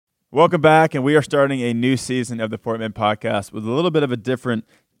Welcome back, and we are starting a new season of the Portman Podcast with a little bit of a different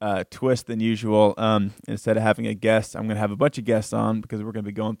twist than usual. Instead of having a guest, I'm going to have a bunch of guests on because we're going to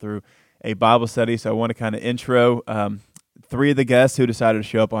be going through a Bible study. So I want to kind of intro three of the guests who decided to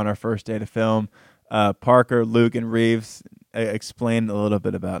show up on our first day to film. Parker, Luke, and Reeves. Explain a little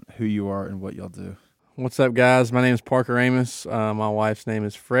bit about who you are and what y'all do. What's up, guys? My name is Parker Amos. My wife's name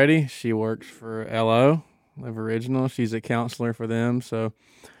is Freddie. She works for LO, Live Original. She's a counselor for them. So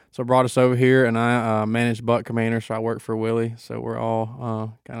brought us over here, and I manage Buck Commander, so I work for Willie. So we're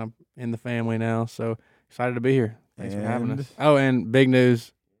all kind of in the family now. So excited to be here. Thanks for having us. Oh, and big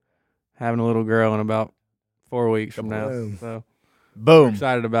news, having a little girl in about 4 weeks from now. So boom, we're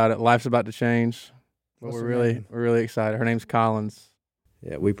excited about it. Life's about to change, but we're really excited. Her name's Collins.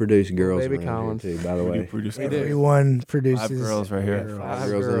 Yeah, we produce girls baby around Collins. here too, by the way. Everyone produces 5 girls right here. Five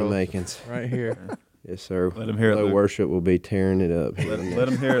girls in the girls makings. right here. Yes, sir. Let them hear it, Low Luke. worship will be tearing it up. Let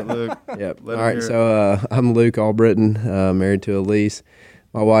them hear it, Luke. Yep. Let All 'em right, hear so I'm Luke Albritton, married to Elise.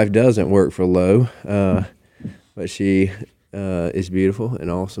 My wife doesn't work for Lowe, but she is beautiful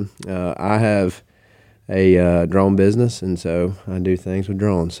and awesome. I have a drone business, and so I do things with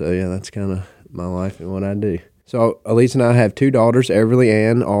drones. So, yeah, that's kind of my life and what I do. So Elise and I have 2 daughters, Everly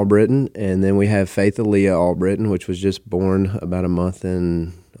Ann Albritton, and then we have Faith Aaliyah Albritton, which was just born about a month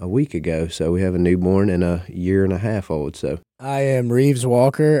and a week ago. So we have a newborn and a 1.5 years old. So I am Reeves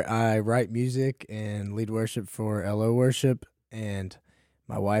Walker. I write music and lead worship for LO Worship, and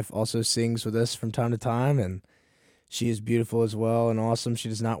my wife also sings with us from time to time, and she is beautiful as well and awesome. She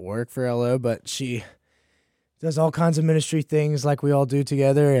does not work for LO, but she does all kinds of ministry things like we all do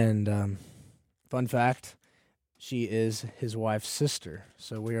together. And fun fact, she is his wife's sister,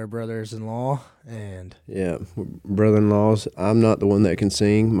 so we are brothers-in-law. And yeah, brother-in-laws. I'm not the one that can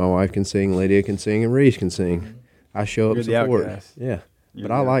sing. My wife can sing, Lydia can sing, and Reese can sing. I show up You're the support. outcast. Yeah, You're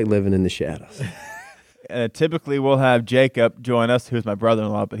but I like living in the shadows. Typically, we'll have Jacob join us, who's my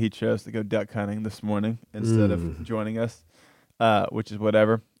brother-in-law, but he chose to go duck hunting this morning instead of joining us, which is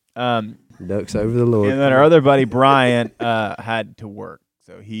whatever. Ducks over the Lord. And then our other buddy, Brian, had to work,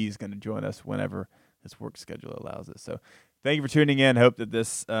 so he's going to join us whenever his work schedule allows it. So thank you for tuning in. Hope that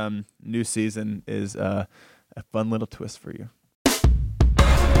this new season is a fun little twist for you.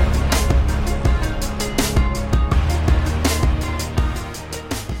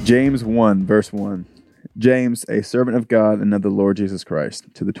 James 1, verse 1. James, a servant of God and of the Lord Jesus Christ,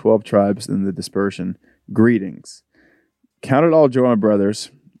 to the 12 tribes in the dispersion, greetings. Count it all joy, my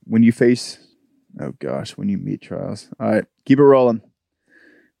brothers, when you meet trials. All right, keep it rolling.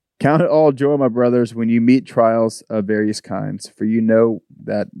 Count it all joy, my brothers, when you meet trials of various kinds, for you know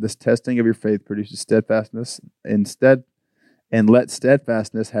that this testing of your faith produces steadfastness, and let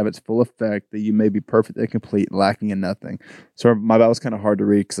steadfastness have its full effect, that you may be perfect and complete, lacking in nothing. So my Bible's kind of hard to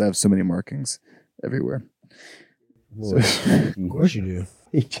read because I have so many markings everywhere. Boy, of course you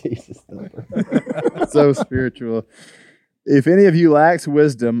do. Jesus. So spiritual. If any of you lacks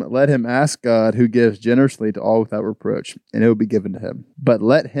wisdom, let him ask God, who gives generously to all without reproach, and it will be given to him. But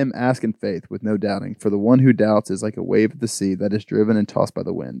let him ask in faith with no doubting, for the one who doubts is like a wave of the sea that is driven and tossed by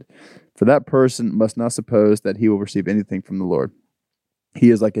the wind. For that person must not suppose that he will receive anything from the Lord.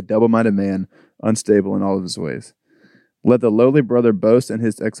 He is like a double-minded man, unstable in all of his ways. Let the lowly brother boast in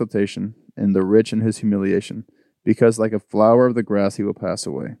his exaltation, and the rich in his humiliation, because like a flower of the grass he will pass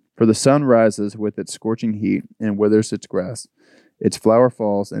away. For the sun rises with its scorching heat and withers its grass. Its flower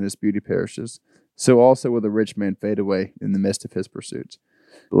falls and its beauty perishes. So also will the rich man fade away in the midst of his pursuits.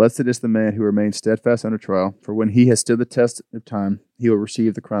 Blessed is the man who remains steadfast under trial, for when he has stood the test of time, he will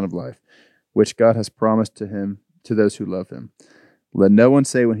receive the crown of life, which God has promised to him, to those who love him. Let no one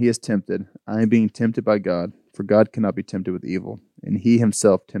say when he is tempted, I am being tempted by God, for God cannot be tempted with evil, and he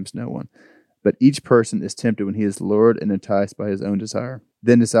himself tempts no one. But each person is tempted when he is lured and enticed by his own desire.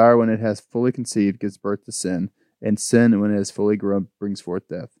 Then desire, when it has fully conceived, gives birth to sin, and sin, when it has fully grown, brings forth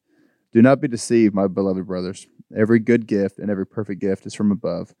death. Do not be deceived, my beloved brothers. Every good gift and every perfect gift is from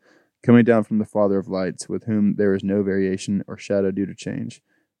above, coming down from the Father of lights, with whom there is no variation or shadow due to change.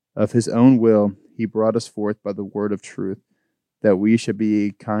 Of his own will he brought us forth by the word of truth, that we should be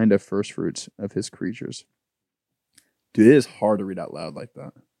a kind of firstfruits of his creatures. Dude, it is hard to read out loud like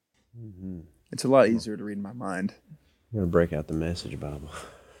that. Mm-hmm. It's a lot easier to read in my mind. I'm going to break out the Message Bible.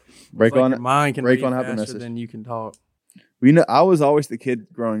 Break Like on your mind can break read on out the faster message. than you can talk. You know, I was always the kid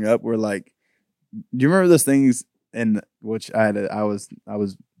growing up where, like, do you remember those things in which I had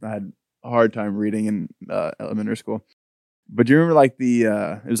a hard time reading in elementary school? But do you remember, like,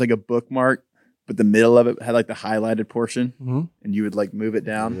 it was like a bookmark, but the middle of it had like the highlighted portion, and you would like move it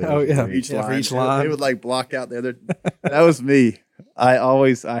down. Oh yeah, For each for line. each line. It would like block out the other. That was me.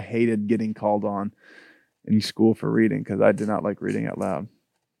 I hated getting called on in school for reading because I did not like reading out loud.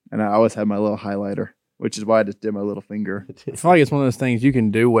 And I always had my little highlighter, which is why I just did my little finger. I feel like it's one of those things you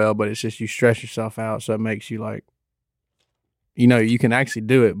can do well, but it's just you stress yourself out, so it makes you like, you can actually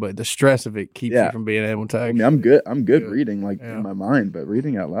do it, but the stress of it keeps you from being able to. I mean, I'm good reading in my mind, but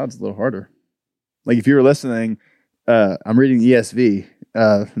reading out loud is a little harder. Like if you were listening, I'm reading ESV.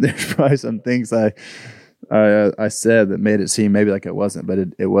 There's probably some things I said that made it seem maybe like it wasn't, but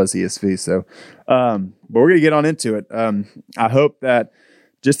it was ESV. So, but we're gonna get on into it. I hope that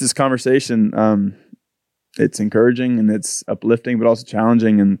just this conversation, it's encouraging and it's uplifting, but also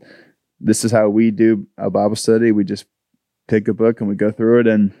challenging. And this is how we do a Bible study. We just pick a book and we go through it,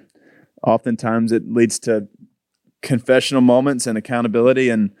 and oftentimes it leads to confessional moments and accountability,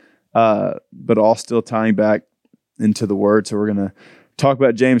 and but all still tying back into the Word. So we're gonna talk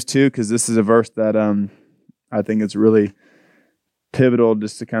about James 2 because this is a verse that I think it's really pivotal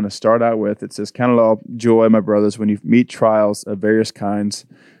just to kind of start out with. It says, "Count it all joy, my brothers, when you meet trials of various kinds,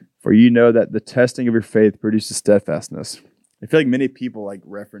 for you know that the testing of your faith produces steadfastness." I feel like many people like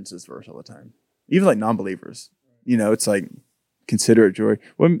reference this verse all the time, even like non-believers. It's like, consider it joy.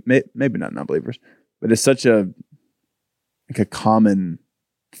 Well, maybe not non-believers, but it's such a common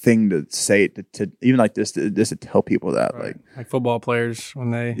thing to say to even like this to tell people that, right. Like football players when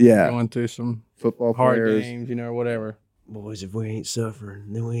they going through some football hard players. games, or whatever. Boys, if we ain't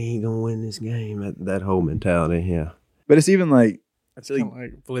suffering, then we ain't gonna win this game. That whole mentality, yeah. But it's even like It's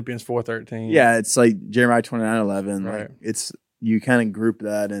like Philippians 4:13. Yeah, it's like Jeremiah 29:11. Right. Like it's you kind of group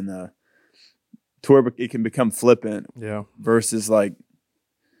that in to where it can become flippant. Yeah. Versus like,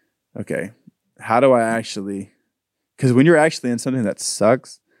 okay, how do I actually? Because when you're actually in something that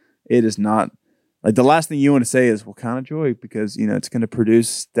sucks, it is not like the last thing you want to say is, "Well, count it joy," because it's going to produce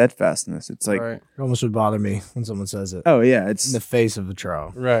steadfastness. It's like It almost would bother me when someone says it. Oh yeah, it's in the face of the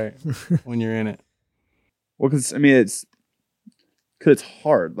trial, right? When you're in it. Well, because it's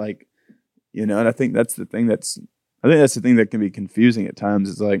hard, like and I think that's the thing that can be confusing at times.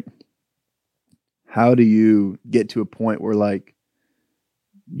 Is like, how do you get to a point where like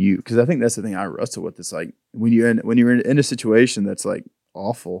because I think that's the thing I wrestle with. It's like when you're in a situation that's like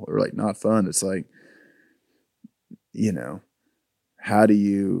awful or like not fun, it's like, how do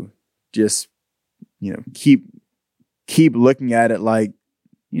you just, keep looking at it like,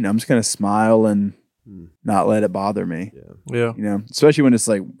 I'm just going to smile and not let it bother me. Yeah. Especially when it's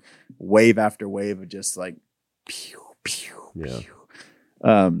like wave after wave of just like, pew, pew, pew.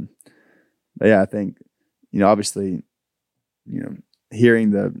 But yeah, I think, obviously,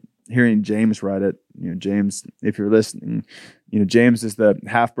 hearing James write it, James, if you're listening, James is the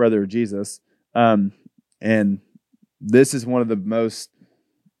half brother of Jesus. And this is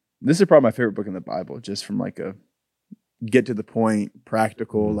this is probably my favorite book in the Bible, just from like a get to the point,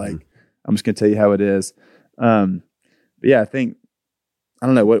 practical, like I'm just going to tell you how it is. But yeah, I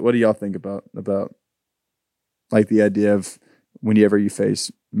don't know. What do y'all think about like the idea of whenever you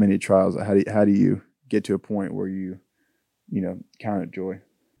face many trials, how do you get to a point where you count it joy?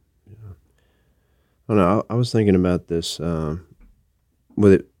 Yeah. I don't know. I was thinking about this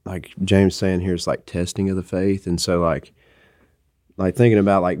with it, like James saying here, it's like testing of the faith. And so like thinking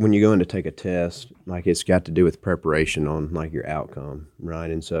about like when you go in to take a test, like it's got to do with preparation on like your outcome, right?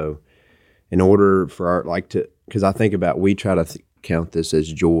 And so in order for because I think about, we try to count this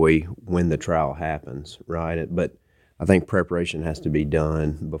as joy when the trial happens, right? But I think preparation has to be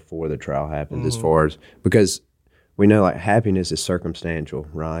done before the trial happens, as far as, because we know like happiness is circumstantial,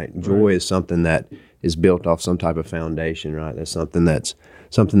 right? Joy is something that is built off some type of foundation, right? That's something that's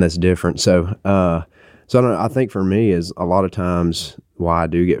different. So, I don't know, I think for me is a lot of times why I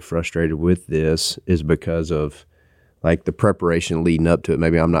do get frustrated with this is because of like the preparation leading up to it.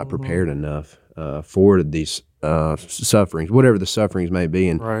 Maybe I'm not prepared enough for these sufferings, whatever the sufferings may be.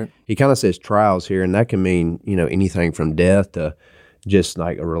 And he kind of says trials here, and that can mean, anything from death to just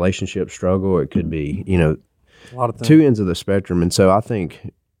like a relationship struggle. It could be, a lot of things. Two ends of the spectrum. And so I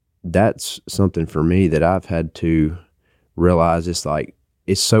think that's something for me that I've had to realize. It's like,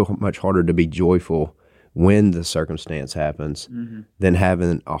 it's so much harder to be joyful when the circumstance happens than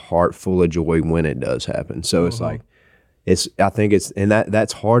having a heart full of joy when it does happen. So it's like, I think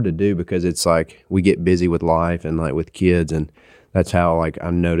that's hard to do, because it's like we get busy with life and like with kids. And that's how like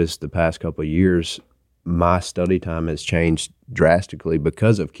I've noticed the past couple of years, my study time has changed drastically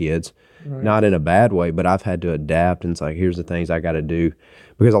because of kids. Not in a bad way, but I've had to adapt. And it's like, here's the things I got to do,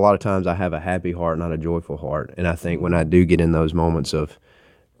 because a lot of times I have a happy heart, not a joyful heart. And I think when I do get in those moments of,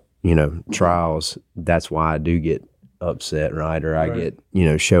 trials, that's why I do get upset, right? Or I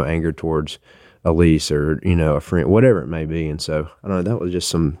get, show anger towards Elise or, a friend, whatever it may be. And so, I don't know, that was just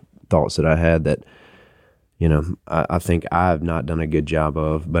some thoughts that I had that, I think I've not done a good job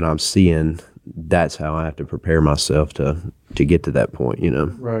of, but I'm seeing that's how I have to prepare myself to get to that point,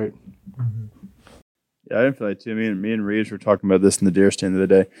 Right. Yeah, I didn't feel like too. Me and Reeves were talking about this in the deer stand the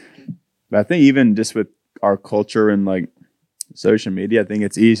other day. But I think even just with our culture and like social media, I think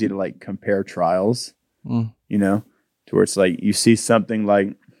it's easy to like compare trials, to where it's like you see something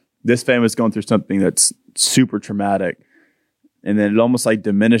like this family's going through something that's super traumatic, and then it almost like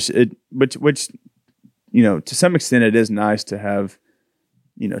diminishes it, which to some extent it is nice to have,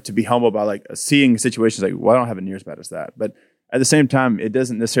 to be humble about like seeing situations like, well, I don't have it near as bad as that, but at the same time, it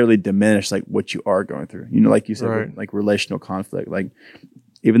doesn't necessarily diminish like what you are going through. Like you said, Right. like relational conflict. Like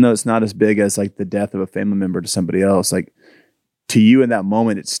even though it's not as big as like the death of a family member to somebody else, like to you in that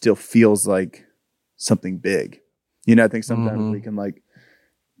moment, it still feels like something big. I think sometimes we can like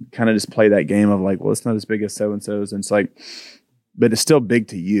kind of just play that game of like, well, it's not as big as so and so's, and it's like, but it's still big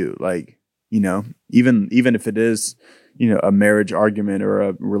to you. Like even if it is a marriage argument or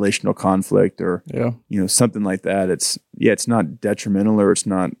a relational conflict or something like that, it's not detrimental or it's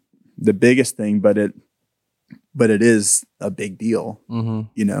not the biggest thing, but it is a big deal,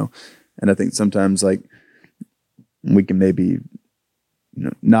 and I think sometimes like we can maybe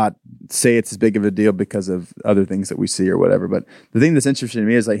not say it's as big of a deal because of other things that we see or whatever. But the thing that's interesting to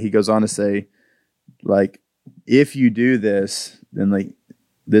me is like he goes on to say, like, if you do this, then like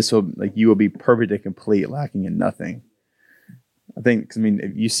this will like you will be perfect and complete, lacking in nothing. I think, 'cause,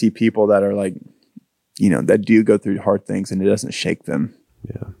 if you see people that are like, that do go through hard things and it doesn't shake them.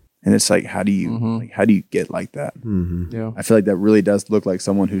 Yeah. And it's like, how do you get like that? Mm-hmm. Yeah. I feel like that really does look like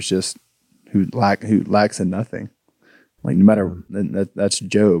someone who lacks in nothing. Like no matter that's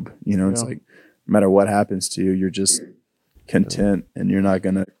Job, it's like no matter what happens to you, you're just content and you're not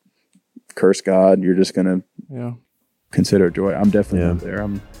going to curse God. You're just going to consider it joy. I'm definitely not there.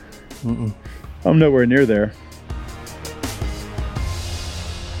 I'm nowhere near there.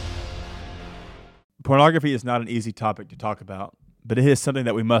 Pornography is not an easy topic to talk about, but it is something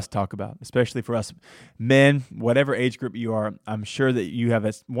that we must talk about, especially for us men, whatever age group you are. I'm sure that you have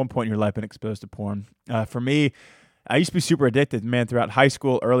at one point in your life been exposed to porn. For me, I used to be super addicted, man, throughout high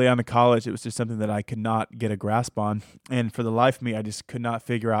school, early on in college. It was just something that I could not get a grasp on. And for the life of me, I just could not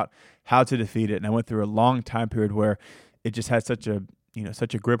figure out how to defeat it. And I went through a long time period where it just had such a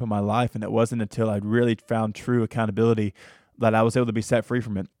grip on my life. And it wasn't until I really found true accountability that I was able to be set free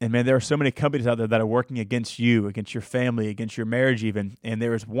from it. And man, there are so many companies out there that are working against you, against your family, against your marriage even. And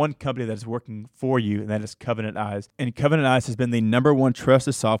there is one company that is working for you, and that is Covenant Eyes. And Covenant Eyes has been the #1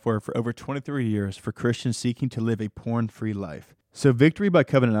 trusted software for over 23 years for Christians seeking to live a porn-free life. So Victory by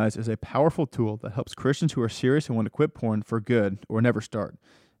Covenant Eyes is a powerful tool that helps Christians who are serious and want to quit porn for good or never start.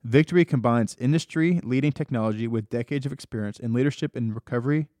 Victory combines industry-leading technology with decades of experience in leadership and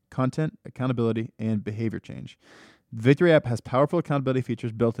recovery, content, accountability, and behavior change. The Victory app has powerful accountability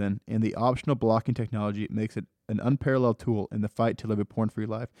features built in, and the optional blocking technology makes it an unparalleled tool in the fight to live a porn-free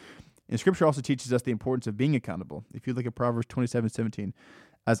life. And Scripture also teaches us the importance of being accountable. If you look at Proverbs 27:17,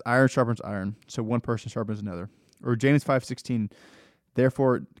 as iron sharpens iron, so one person sharpens another. Or James 5:16,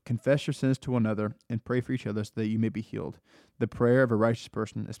 therefore confess your sins to one another and pray for each other so that you may be healed. The prayer of a righteous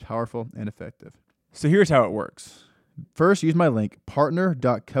person is powerful and effective. So here's how it works. First, use my link,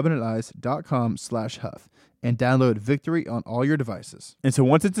 partner.covenanteyes.com/Huff, and download Victory on all your devices. And so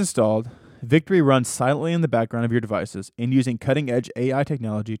once it's installed, Victory runs silently in the background of your devices and using cutting-edge AI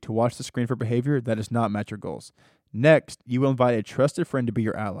technology to watch the screen for behavior that does not match your goals. Next, you will invite a trusted friend to be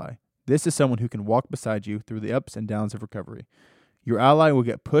your ally. This is someone who can walk beside you through the ups and downs of recovery. Your ally will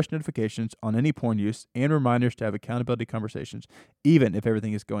get push notifications on any porn use and reminders to have accountability conversations, even if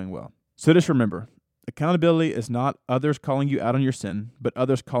everything is going well. So just remember, accountability is not others calling you out on your sin, but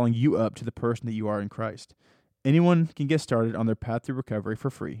others calling you up to the person that you are in Christ. Anyone can get started on their path to recovery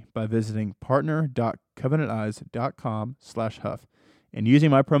for free by visiting partner.covenanteyes.com/Huff and using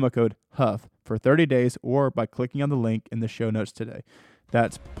my promo code HUFF for 30 days or by clicking on the link in the show notes today.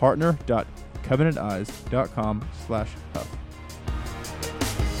 That's partner.covenanteyes.com/Huff.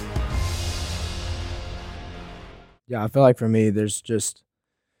 Yeah, I feel like for me, there's just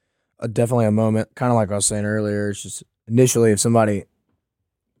definitely a moment, kind of like I was saying earlier. It's just initially, if somebody,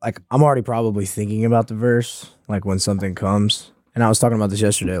 like, I'm already probably thinking about the verse, like when something comes. And I was talking about this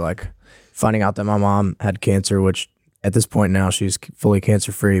yesterday, like finding out that my mom had cancer, which at this point now she's fully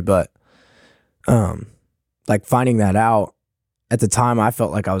cancer free. But like finding that out at the time, I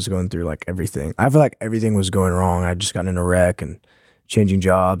felt like I was going through like everything. I feel like everything was going wrong. I just got in a wreck and changing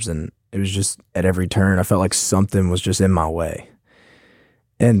jobs, and it was just at every turn, I felt like something was just in my way.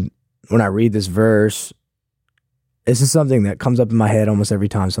 And when I read this verse, this is something that comes up in my head almost every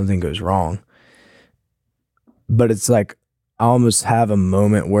time something goes wrong. But it's like I almost have a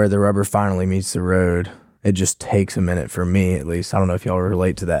moment where the rubber finally meets the road. It just takes a minute for me, at least. I don't know if y'all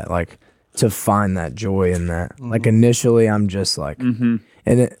relate to that, like to find that joy in that. Mm-hmm. Like initially, I'm just like,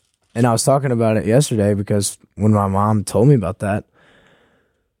 and I was talking about it yesterday because when my mom told me about that,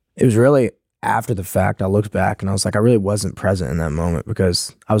 it was really after the fact. I looked back and I was like, I really wasn't present in that moment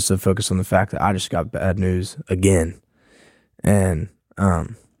because I was so focused on the fact that I just got bad news again. And,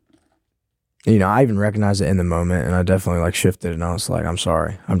 you know, I even recognized it in the moment and I definitely like shifted and I was like, I'm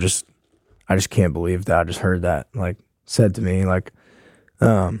sorry. I just can't believe that I just heard that like said to me, like,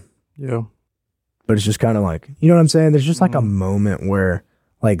 yeah. But it's just kind of like, you know what I'm saying? There's just like a moment where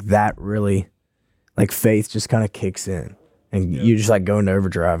like that really, like faith just kind of kicks in and you just like go into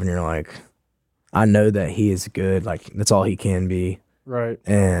overdrive and you're like, I know that he is good. Like that's all he can be. Right.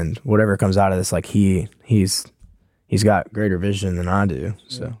 And whatever comes out of this, like he's got greater vision than I do.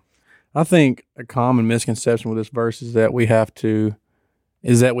 So yeah. I think a common misconception with this verse is that we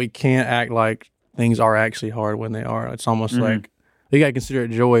can't act like things are actually hard when they are. It's almost like you got to consider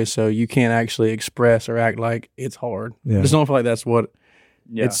it joy, so you can't actually express or act like it's hard. Yeah. I just don't feel like that's what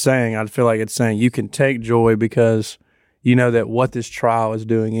it's saying. I feel like it's saying you can take joy because you know that what this trial is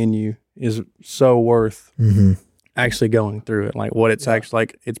doing in you is so worth actually going through it. Like what it's actually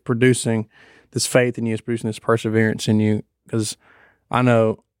like, it's producing this faith in you, it's producing this perseverance in you. Because I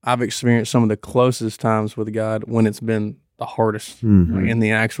know I've experienced some of the closest times with God when it's been the hardest, like in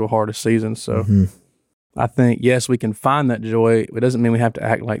the actual hardest season. So I think, yes, we can find that joy. It doesn't mean we have to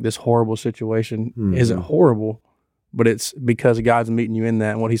act like this horrible situation isn't horrible, but it's because God's meeting you in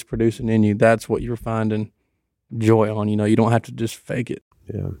that and what he's producing in you. That's what you're finding joy on. You know, you don't have to just fake it.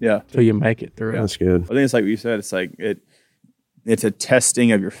 Yeah. Till you make it through. That's good. I think it's like what you said. It's like it's a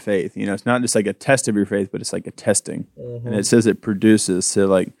testing of your faith. You know, it's not just like a test of your faith, but it's like a testing. And it says it produces. So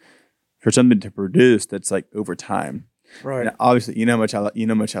like for something to produce, that's like over time. Right. And obviously, you know how much I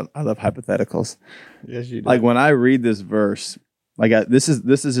love hypotheticals. Yes, you do. Like when I read this verse, like this is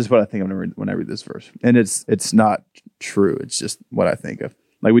just what I think when I read this verse, and it's not true. It's just what I think of.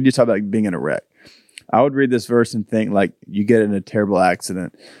 Like we just talk about like being in a wreck. I would read this verse and think like you get in a terrible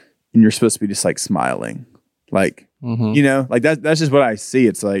accident and you're supposed to be just like smiling. Like, you know, like that's just what I see.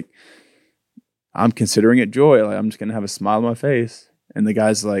 It's like, I'm considering it joy. Like I'm just going to have a smile on my face. And the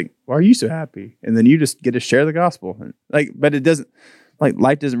guy's like, why are you so happy? And then you just get to share the gospel. Like, but it doesn't, like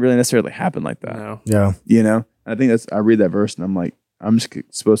life doesn't really necessarily happen like that. No. yeah, You know, I think I read that verse and I'm like, I'm just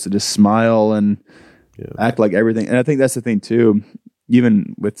supposed to just smile and act like everything. And I think that's the thing too,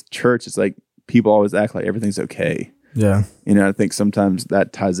 even with church, it's like people always act like everything's okay. Yeah. You know, I think sometimes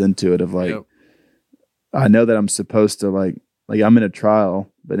that ties into it of like, I know that I'm supposed to like I'm in a trial,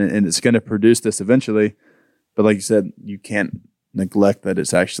 but and it's going to produce this eventually. But like you said, you can't neglect that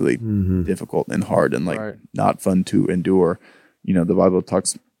it's actually difficult and hard and like not fun to endure. You know, the Bible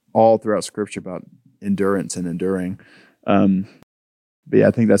talks all throughout Scripture about endurance and enduring. But yeah,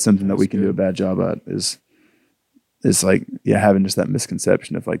 I think that's something that we can do a bad job at is like having just that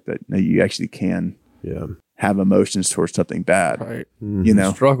misconception of like that you actually can have emotions towards something bad, right? You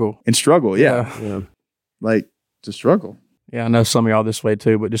know, struggle, yeah. Like to struggle. Yeah, I know some of y'all this way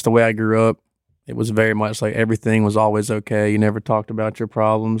too, but just the way I grew up, it was very much like everything was always okay. You never talked about your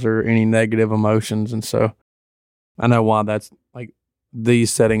problems or any negative emotions. And so I know why that's like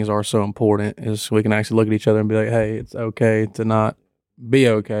these settings are so important is we can actually look at each other and be like, hey, it's okay to not be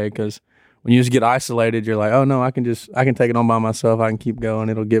okay. Because when you just get isolated, you're like, oh no, I can take it on by myself. I can keep going.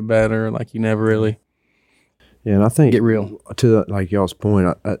 It'll get better. Like you never really. Yeah, and I think get real to like y'all's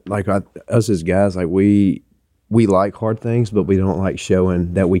point. Us as guys, like we like hard things, but we don't like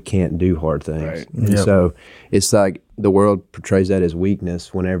showing that we can't do hard things. Right. And so it's like the world portrays that as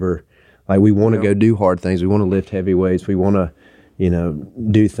weakness. Whenever like we want to go do hard things, we want to lift heavy weights, we want to, you know,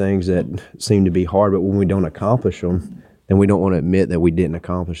 do things that seem to be hard. But when we don't accomplish them, then we don't want to admit that we didn't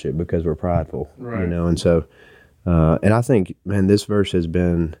accomplish it because we're prideful. Right. You know, and so and I think, man, this verse has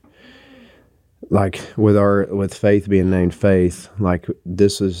been. Like with faith being named faith, like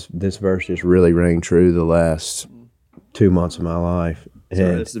this verse just really rang true the last 2 months of my life.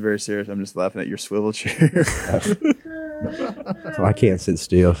 Sorry, this is very serious. I'm just laughing at your swivel chair. I can't sit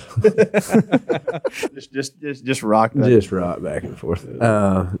still. just rock. Just rock back and forth.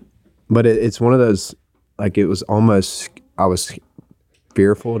 But it's one of those. Like it was almost. I was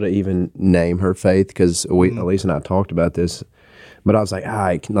fearful to even name her faith because Elise and I talked about this. But I was like,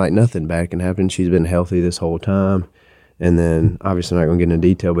 like nothing bad can happen. She's been healthy this whole time. And then, obviously, I'm not going to get into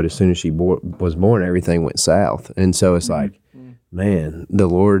detail, but as soon as she was born, everything went south. And so it's like, man, the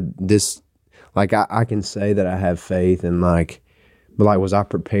Lord, this, like, I can say that I have faith and like, but like, was I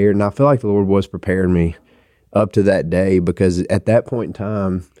prepared? And I feel like the Lord was preparing me up to that day, because at that point in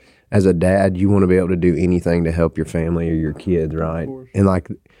time, as a dad, you want to be able to do anything to help your family or your kids, right? And like,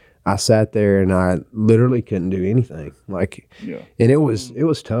 I sat there and I literally couldn't do anything. Like, and it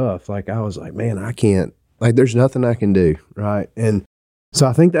was tough. Like, I was like, man, I can't, like, there's nothing I can do, right? And so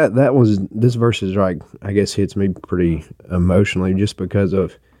I think that was, this verse is like, I guess hits me pretty emotionally just because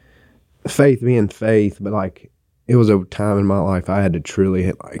of faith being faith. But like, it was a time in my life I had to truly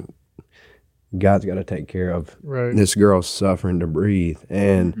hit, like, God's got to take care of this girl's suffering to breathe.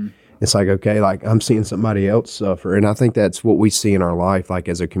 And it's like, okay, like, I'm seeing somebody else suffer. And I think that's what we see in our life, like,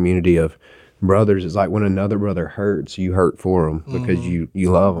 as a community of brothers, is like when another brother hurts, you hurt for them because you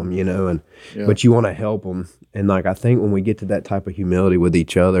love them, you know, and but you want to help them. And like, I think when we get to that type of humility with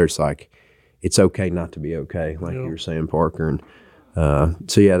each other, it's like, it's okay not to be okay, like you were saying, Parker.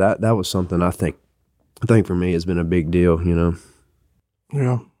 And so yeah, that was something I think for me has been a big deal, you know.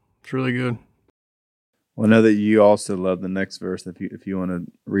 Yeah, it's really good. Well, I know that you also love the next verse. If you want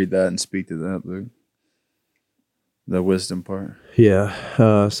to read that and speak to that, Luke, the wisdom part.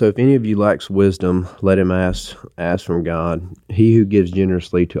 Yeah. So if any of you lacks wisdom, let him ask from God. He who gives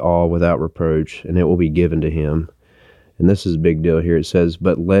generously to all without reproach, and it will be given to him. And this is a big deal here. It says,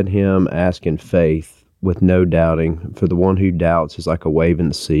 but let him ask in faith with no doubting. For the one who doubts is like a wave in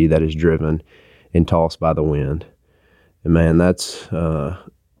the sea that is driven and tossed by the wind. And man, that's,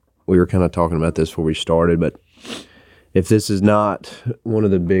 we were kind of talking about this before we started, but if this is not one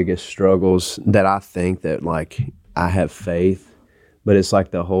of the biggest struggles that I think that, like, I have faith, but it's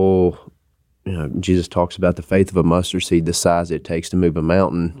like the whole, you know, Jesus talks about the faith of a mustard seed, the size it takes to move a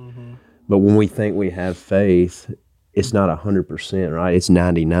mountain. But when we think we have faith, it's not 100%, right? It's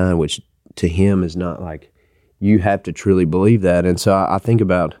 99, which to him is not, like, you have to truly believe that. And so I think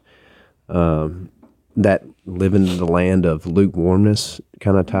about that living in the land of lukewarmness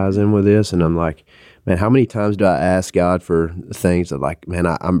kind of ties in with this. And I'm like, man, how many times do I ask God for things that, like, man,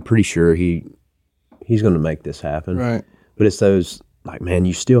 I'm pretty sure he's going to make this happen. Right. But it's those, like, man,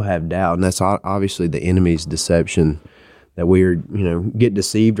 you still have doubt. And that's obviously the enemy's deception, that we're, you know, get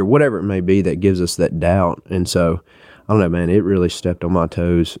deceived or whatever it may be that gives us that doubt. And so, I don't know, man, it really stepped on my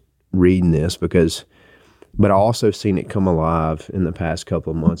toes reading this but I also seen it come alive in the past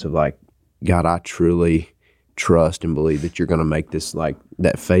couple of months of, like, God, I truly trust and believe that you're going to make this, like,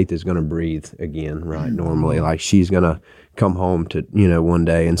 that faith is going to breathe again, right? Normally, like, she's going to come home to, you know, one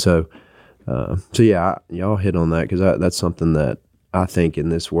day. And so yeah, y'all hit on that, because that's something that I think in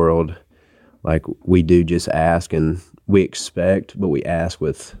this world, like, we do just ask and we expect, but we ask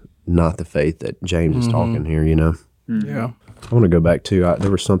with not the faith that James is talking here, you know? Yeah. I want to go back to,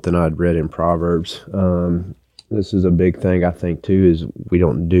 there was something I'd read in Proverbs. This is a big thing, I think, too, is I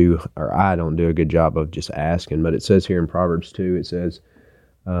don't do a good job of just asking. But it says here in Proverbs 2, it says,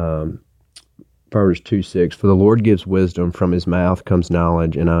 Proverbs 2:6, for the Lord gives wisdom, from his mouth comes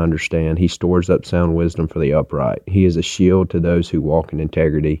knowledge, and I understand. He stores up sound wisdom for the upright. He is a shield to those who walk in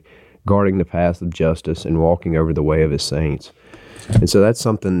integrity, guarding the path of justice and walking over the way of his saints. And so that's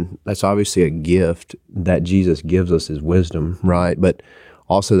something, that's obviously a gift that Jesus gives us, is wisdom, right? But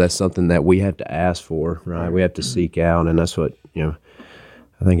also that's something that we have to ask for, right? We have to seek out, and that's what, you know,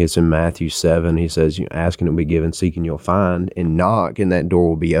 I think it's in Matthew 7. He says, you know, asking it will be given, seeking you'll find, and knock, and that door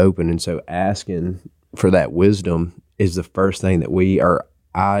will be open. And so asking for that wisdom is the first thing that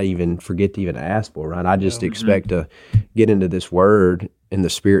I even forget to even ask for, right? I just expect to get into this word and the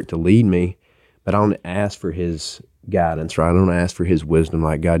Spirit to lead me, but I don't ask for his guidance, right? I don't ask for his wisdom.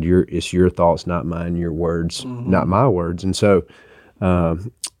 Like, God, it's your thoughts, not mine, your words, not my words. And so,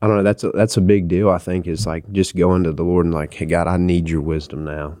 I don't know, that's a big deal, I think, is like just going to the Lord and like, hey, God, I need your wisdom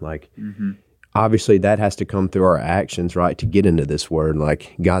now. Like, obviously that has to come through our actions, right, to get into this word.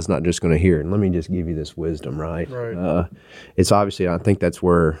 Like, God's not just going to hear it. Let me just give you this wisdom, right? It's obviously, I think that's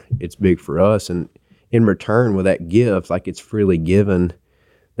where it's big for us. And in return, with that gift, like, it's freely given,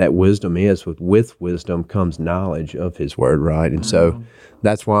 that wisdom is, with wisdom comes knowledge of his word, right? And so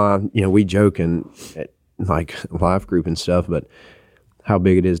that's why, you know, we joke in like life group and stuff, but how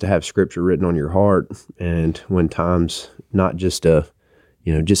big it is to have scripture written on your heart, and when times, not just to,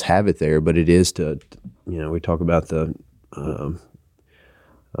 you know, just have it there, but it is to, you know, we talk about the, oh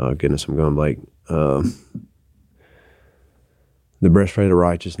goodness, I'm going blank, the breastplate of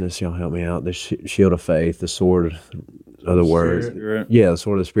righteousness, y'all help me out, the shield of faith, the sword of the word, right? Yeah, the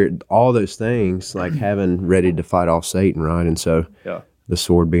sword of the Spirit, all those things, like having ready to fight off Satan, right? And so the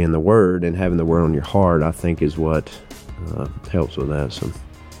sword being the word, and having the word on your heart, I think is what helps with that. So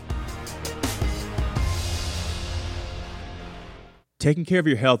taking care of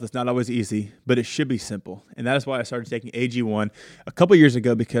your health is not always easy, but it should be simple. And that is why I started taking AG1 a couple years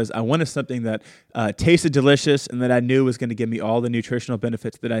ago, because I wanted something that tasted delicious and that I knew was going to give me all the nutritional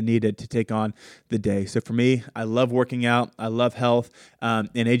benefits that I needed to take on the day. So for me, I love working out. I love health. And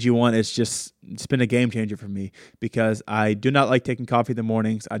AG1 it's been a game changer for me, because I do not like taking coffee in the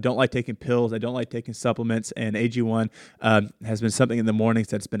mornings. I don't like taking pills. I don't like taking supplements. And AG1 has been something in the mornings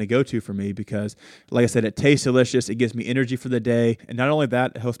that's been a go-to for me, because, like I said, it tastes delicious. It gives me energy for the day. And not only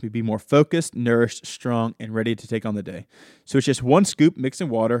that, it helps me be more focused, nourished, strong, and ready to take on the day. So it's just one scoop mixed in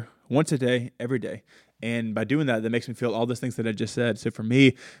water once a day, every day. And by doing that, that makes me feel all those things that I just said. So for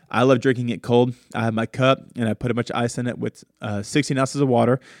me, I love drinking it cold. I have my cup and I put a bunch of ice in it with 16 ounces of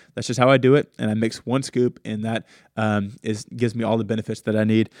water. That's just how I do it. And I mix one scoop, and that gives me all the benefits that I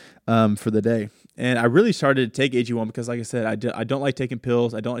need for the day. And I really started to take AG1 because, like I said, I don't like taking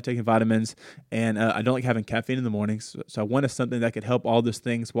pills. I don't like taking vitamins, and I don't like having caffeine in the mornings. So I wanted something that could help all those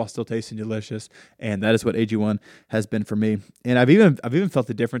things while still tasting delicious. And that is what AG1 has been for me. And I've even felt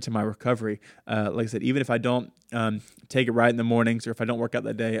the difference in my recovery. Like I said, even if I don't take it right in the mornings, or if I don't work out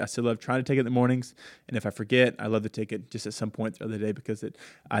that day, I still love trying to take it in the mornings. And if I forget, I love to take it just at some point throughout the day, because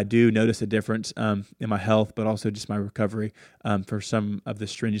I do notice a difference in my health, but also just my recovery for some of the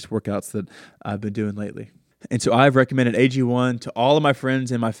strenuous workouts that I've been doing lately. And so I've recommended AG1 to all of my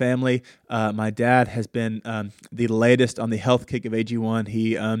friends and my family. My dad has been the latest on the health kick of AG1.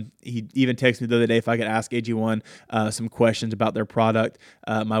 He even texted me the other day if I could ask AG1 some questions about their product.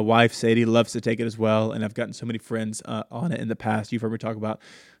 My wife, Sadie, loves to take it as well, and I've gotten so many friends on it in the past. You've heard me talk about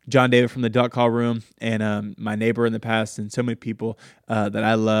John David from the Duck Call Room, and my neighbor in the past, and so many people that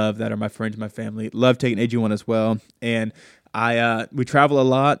I love that are my friends, my family, love taking AG1 as well. And we travel a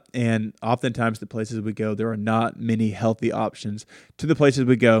lot, and oftentimes the places we go, there are not many healthy options to the places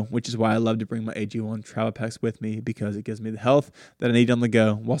we go, which is why I love to bring my AG1 travel packs with me, because it gives me the health that I need on the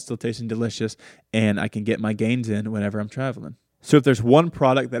go while still tasting delicious, and I can get my gains in whenever I'm traveling. So if there's one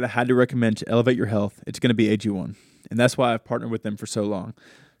product that I had to recommend to elevate your health, it's going to be AG1, and that's why I've partnered with them for so long.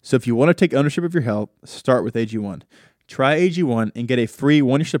 So if you want to take ownership of your health, start with AG1. Try AG1 and get a free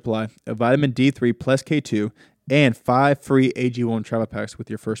 1-year supply of vitamin D3 plus K2 and 5 free AG1 travel packs with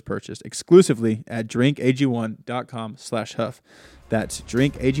your first purchase, exclusively at drinkag1.com/Huff. That's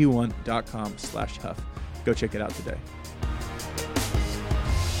drinkag1.com/Huff. Go check it out today.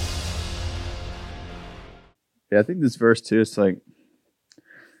 Yeah, I think this verse too, it's like,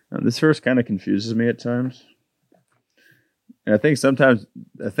 this verse kind of confuses me at times. And I think sometimes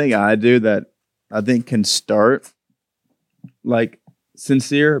a thing I do that I think can start like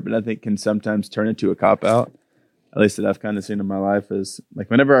sincere, but I think can sometimes turn into a cop-out. At least that I've kind of seen in my life, is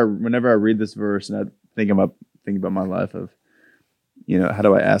like whenever I read this verse and I think about my life of, how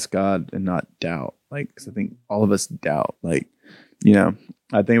do I ask God and not doubt? Like, because I think all of us doubt. Like, I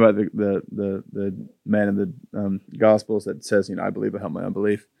think about the man in the Gospels that says, I believe, but help my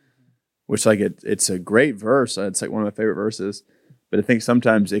unbelief. Which, like, it's a great verse. It's like one of my favorite verses. But I think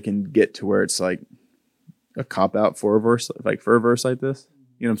sometimes it can get to where it's like a cop out for a verse like this.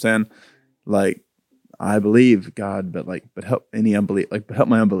 You know what I'm saying? Like, I believe God, but help any unbelief, but help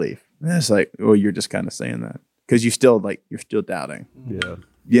my unbelief. And it's like, well, you're just kind of saying that because you're still doubting.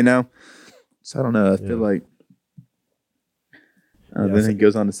 Yeah. So I don't know. I feel like then he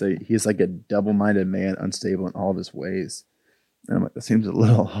goes on to say he's like a double-minded man, unstable in all of his ways. And I'm like, that seems a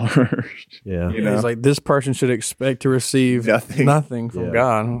little harsh. Yeah. He's like, this person should expect to receive nothing from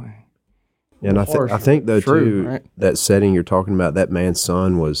God. Yeah, and I think though too, right? That setting you're talking about, that man's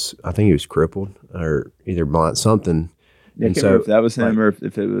son was, I think he was crippled or either blind, something. Yeah, I can't remember if that was him, or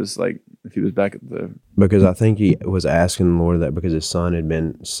if it was like if he was back at the. Because I think he was asking the Lord that because his son had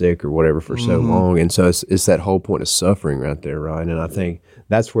been sick or whatever for so long, and so it's that whole point of suffering right there, right? And I think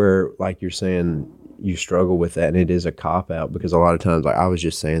that's where, like you're saying, you struggle with that, and it is a cop out, because a lot of times, like I was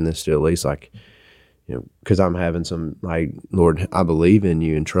just saying this to Elise, like, because I'm having some, like, Lord, I believe in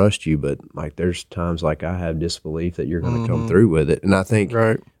you and trust you, but like there's times like I have disbelief that you're going to come through with it. And I think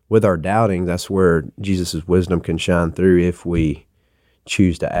with our doubting, that's where Jesus' wisdom can shine through if we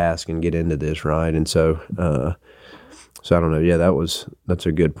choose to ask and get into this, right? And so I don't know. Yeah, that's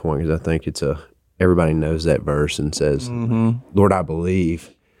a good point, because I think everybody knows that verse and says, Lord, I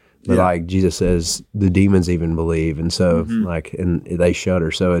believe. But like Jesus says, the demons even believe. And so and they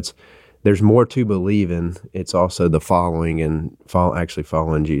shudder. So there's more to believe in. It's also the following and actually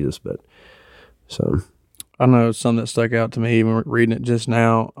following Jesus. But so I know something that stuck out to me even reading it just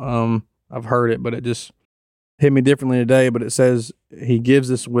now. I've heard it, but it just hit me differently today. But it says he gives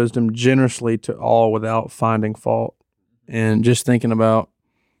this wisdom generously to all without finding fault. And just thinking about,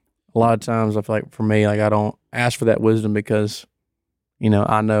 a lot of times I feel like for me, like I don't ask for that wisdom because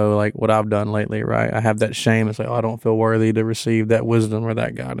I know like what I've done lately, right? I have that shame. It's like, I don't feel worthy to receive that wisdom or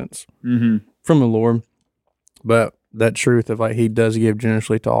that guidance from the Lord. But that truth of like, he does give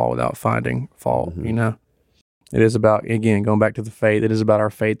generously to all without finding fault, It is about, again, going back to the faith, it is about our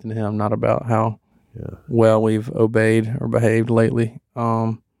faith in him, not about how well we've obeyed or behaved lately.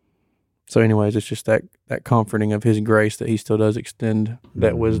 So anyways, it's just that comforting of his grace that he still does extend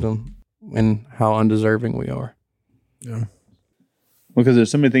that wisdom and how undeserving we are. Yeah. Because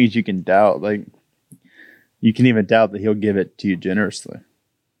there's so many things you can doubt. Like, you can even doubt that he'll give it to you generously.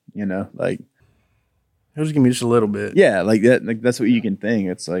 Like, He'll just give me just a little bit. yeah, like that. Like that's what you can think.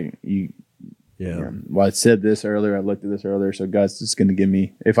 It's like you. Yeah. Well, I said this earlier. I looked at this earlier. So God's just going to give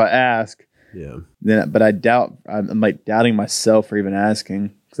me. If I ask, but I doubt. I'm like doubting myself for even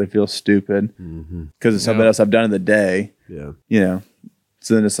asking because I feel stupid because of something else I've done in the day. Yeah.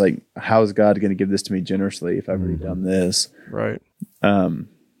 So then it's like, how is God going to give this to me generously if I've already done this? Right.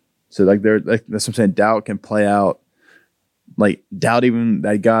 So like that's what I'm saying. Doubt can play out. Like doubt even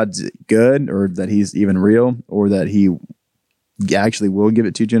that God's good or that he's even real or that he actually will give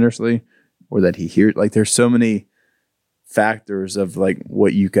it to you generously or that he hears. Like there's so many factors of like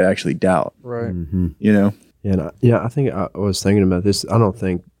what you could actually doubt. Right. Yeah. And I think I was thinking about this. I don't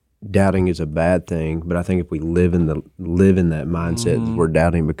think doubting is a bad thing, but I think if we live in that mindset where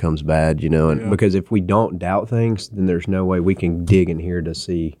doubting becomes bad, and because if we don't doubt things, then there's no way we can dig in here to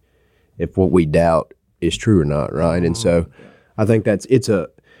see if what we doubt is true or not, right? And so I think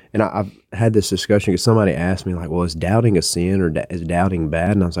and I've had this discussion because somebody asked me like, well, is doubting a sin or is doubting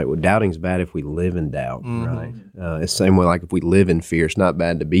bad? And I was like, well, doubting's bad if we live in doubt, right? It's the same way like if we live in fear, it's not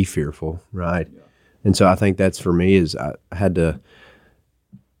bad to be fearful, right? And so I think that's for me is I had to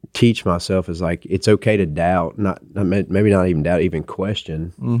teach myself is like, it's okay to doubt, maybe not even doubt, even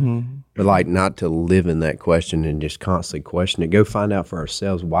question, but like not to live in that question and just constantly question it. Go find out for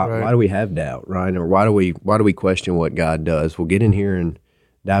ourselves why do we have doubt, right? Or why do we question what God does? We'll get in here and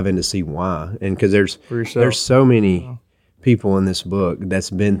dive in to see why. And because there's so many people in this book that's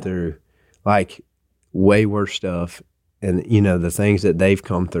been through like way worse stuff. And, the things that they've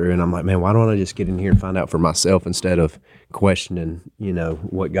come through. And I'm like, man, why don't I just get in here and find out for myself instead of questioning,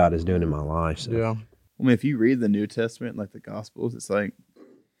 what God is doing in my life. So. Yeah. I mean, if you read the New Testament, like the Gospels, it's like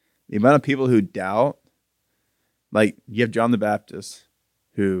the amount of people who doubt, like you have John the Baptist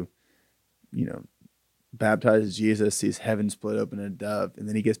who, baptizes Jesus, sees heaven split open and a dove, and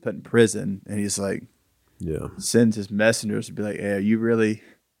then he gets put in prison and he's like, sends his messengers to be like, hey, are you really,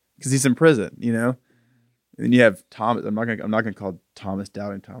 because he's in prison, And then you have Thomas. I'm not gonna call Thomas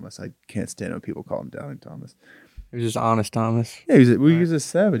Doubting Thomas. I can't stand when people call him Doubting Thomas. He was just honest Thomas. Yeah, he was a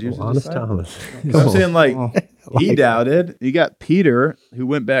savage. He was honest Thomas. I'm saying like he doubted. You got Peter who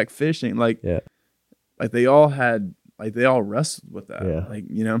went back fishing. Like they all wrestled with that. Yeah. Like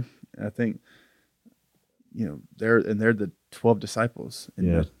I think they're the 12 disciples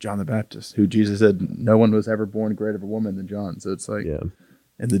and John the Baptist, who Jesus said no one was ever born greater of a woman than John. So it's like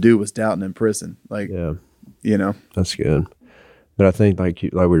and the dude was doubting in prison. Like that's good. But I think like we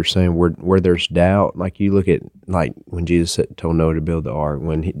were saying, where there's doubt, like you look at like when Jesus told Noah to build the ark,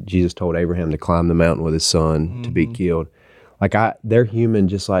 when Jesus told Abraham to climb the mountain with his son to be killed, like they're human,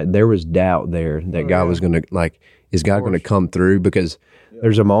 just like there was doubt there that God was going to like, is God going to come through? Because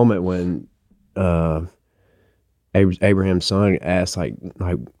there's a moment when Abraham's son asked like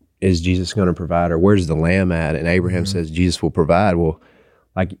is Jesus going to provide, or where's the lamb at? And Abraham says Jesus will provide. Well,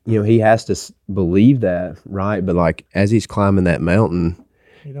 like, he has to believe that, right? But like, as he's climbing that mountain,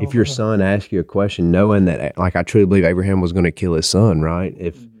 if your son asks you a question, knowing that, like, I truly believe Abraham was going to kill his son, right?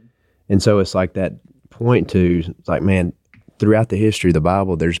 And so it's like that point to, it's like, man, throughout the history of the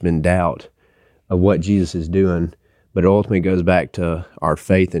Bible, there's been doubt of what Jesus is doing, but it ultimately goes back to our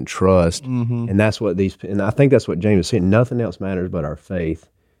faith and trust. And that's what and I think that's what James is saying. Nothing else matters but our faith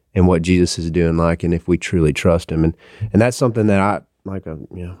and what Jesus is doing, like, and if we truly trust him. And that's something that I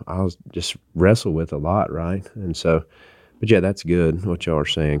was just wrestle with a lot, right? And so, but yeah, that's good what y'all are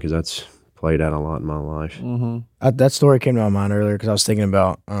saying, because that's played out a lot in my life. That story came to my mind earlier because I was thinking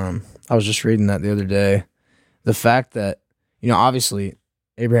about, I was just reading that the other day, the fact that, obviously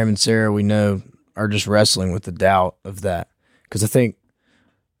Abraham and Sarah, we know, are just wrestling with the doubt of that. Because I think,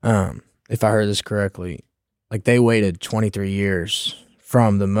 if I heard this correctly, like they waited 23 years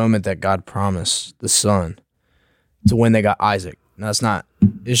from the moment that God promised the son to when they got Isaac. Now, it's not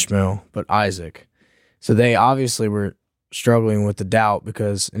Ishmael, but Isaac. So they obviously were struggling with the doubt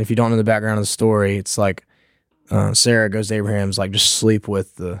because, and if you don't know the background of the story, it's like Sarah goes to Abraham's like, just sleep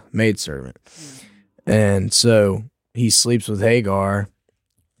with the maidservant. And so he sleeps with Hagar,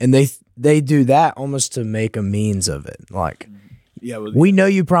 and they do that almost to make a means of it. Like, Yeah, well, we know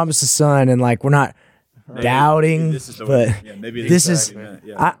you promised a son, and like we're not doubting, this is the but yeah, maybe this is exactly meant,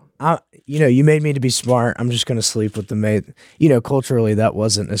 yeah. I you made me to be smart. I'm just gonna sleep with the maid. Culturally that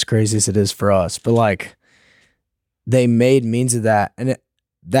wasn't as crazy as it is for us, but like they made means of that, and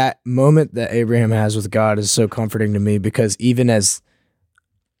that moment that Abraham has with God is so comforting to me, because even as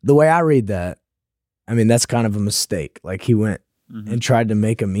the way I read that, I mean that's kind of a mistake. Like he went and tried to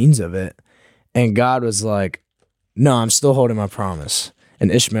make a means of it, and God was like, "No, I'm still holding my promise." And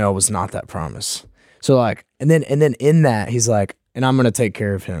Ishmael was not that promise. So like, and then in that he's like, and I'm gonna take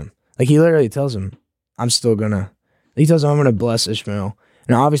care of him. Like he literally tells him, he tells him I'm gonna bless Ishmael.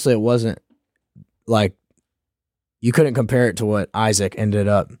 And obviously it wasn't like, you couldn't compare it to what Isaac ended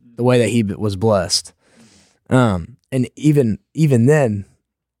up, the way that he was blessed. And even then,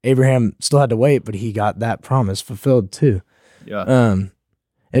 Abraham still had to wait, but he got that promise fulfilled too. Yeah.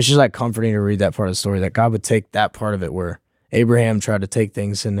 It's just like comforting to read that part of the story, that God would take that part of it where Abraham tried to take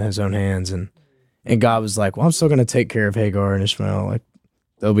things into his own hands, and God was like, well, I'm still going to take care of Hagar and Ishmael. Like,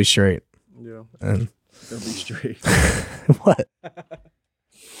 they'll be straight. Yeah. And They'll be straight. what?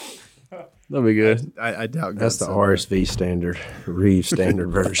 That'll be good. I doubt That's the God RSV standard, Reeve standard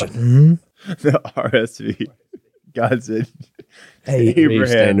version. said that. The RSV. God said, Hey, Abraham.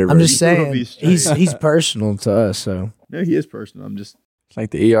 standard I'm just Will be saying, straight. he's personal to us. So No, he is personal. I'm just. It's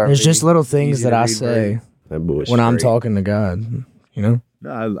like the ERV. there's just little things Easy that to I read say version. That boy's when I'm straight. talking to God. No,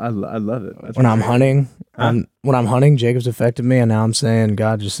 I love it. That's When I'm great. hunting, Huh? when I'm hunting, Jacob's affected me, and now I'm saying,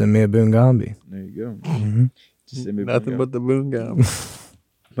 God, just send me a boongambi. There you go. Mm-hmm. Just send me Nothing but the boon gum.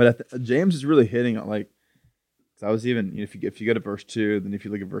 But James is really hitting on like. 'Cause I was even if you go to verse 2, then if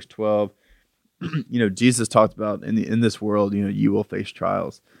you look at verse 12, Jesus talked about in this world, you will face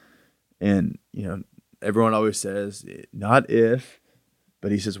trials, and everyone always says not if,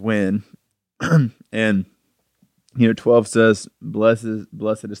 but he says when, and 12 says blessed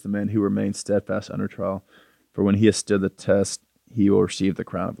is the man who remains steadfast under trial, for when he has stood the test, he will receive the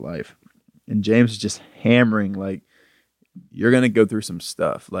crown of life. And James is just hammering like you're gonna go through some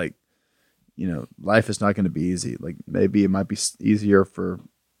stuff like. Life is not going to be easy. Like maybe it might be easier for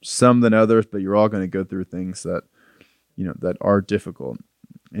some than others, but you're all going to go through things that, that are difficult.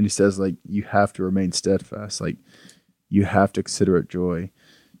 And he says like, you have to remain steadfast. Like you have to consider it joy,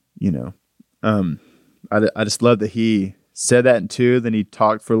 I just love that he said that in 2, then he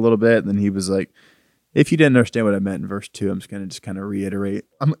talked for a little bit. And then he was like, if you didn't understand what I meant in verse 2, I'm just going to just kind of reiterate.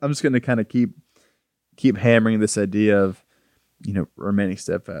 I'm just going to kind of keep hammering this idea of, remaining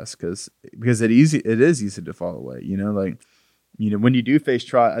steadfast because it is easy to fall away. When you do face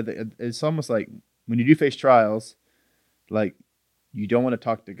trial, it's almost like when you do face trials, like you don't want to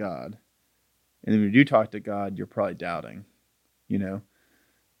talk to God, and then when you do talk to God, you're probably doubting, and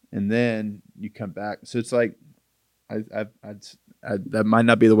then you come back. So it's like, that might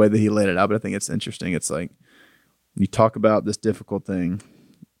not be the way that he laid it out, but I think it's interesting. It's like you talk about this difficult thing,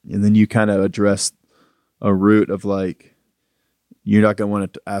 and then you kind of address a root of like. You're not going to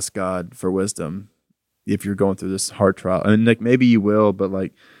want to ask God for wisdom if you're going through this hard trial. I mean, like maybe you will, but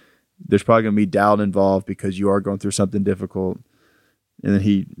like there's probably going to be doubt involved because you are going through something difficult. And then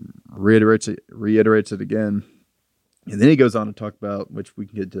he reiterates it again. And then he goes on to talk about, which we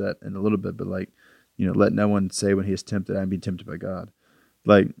can get to that in a little bit, but like, let no one say when he is tempted, I'm being tempted by God.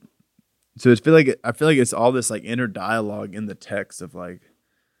 Like, so I feel like it's all this like inner dialogue in the text of like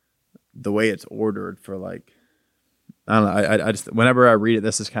the way it's ordered for like, I don't know. I just whenever I read it,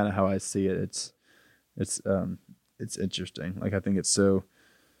 this is kind of how I see it. It's interesting. Like I think it's so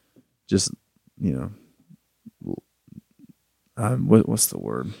just what's the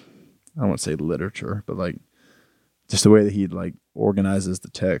word? I don't want to say literature, but like just the way that he like organizes the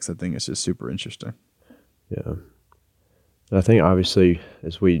text. I think it's just super interesting. Yeah. And I think obviously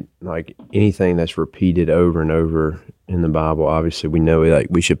as we like anything that's repeated over and over in the Bible, obviously we know like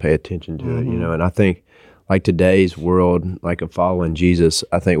we should pay attention to it, and I think like today's world, like of following Jesus,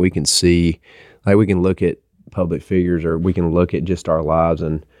 I think we can see, like we can look at public figures or we can look at just our lives.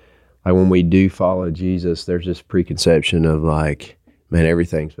 And like when we do follow Jesus, there's this preconception of like, man,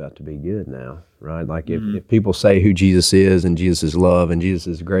 everything's about to be good now, right? Like if people say who Jesus is and Jesus is love and Jesus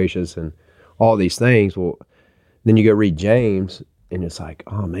is gracious and all these things, well, then you go read James and it's like,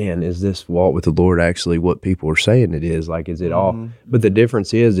 oh man, is this walk with the Lord actually what people are saying it is? Like, is it all? But the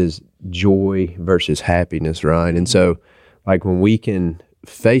difference is joy versus happiness, right? And so, like, when we can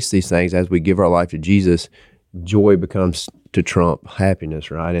face these things as we give our life to Jesus, joy becomes to trump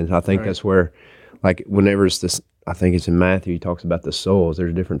happiness, right? And I think that's where, like, whenever it's this, I think it's in Matthew, he talks about the souls.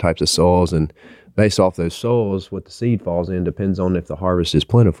 There's different types of souls, and based off those souls, what the seed falls in depends on if the harvest is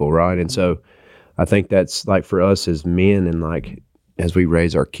plentiful, right? And so, I think that's like for us as men and like as we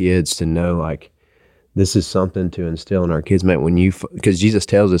raise our kids to know, like, this is something to instill in our kids, man. Because Jesus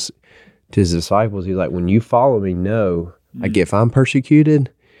tells us to his disciples, he's like, when you follow me, know, like, if I'm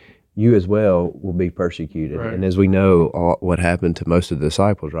persecuted, you as well will be persecuted. Right. And as we know, what happened to most of the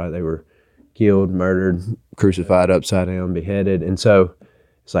disciples, right? They were killed, murdered, crucified upside down, beheaded. And so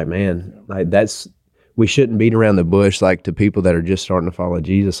it's like, man, like, we shouldn't beat around the bush, like, to people that are just starting to follow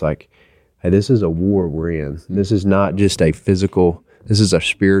Jesus, like, hey, this is a war we're in. This is not just a physical, this is a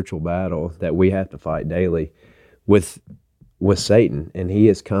spiritual battle that we have to fight daily with Satan. And he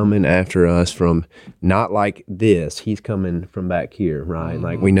is coming after us from not like this. He's coming from back here, right?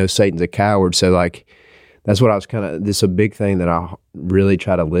 Like, we know Satan's a coward. So, like, that's what I was this is a big thing that I really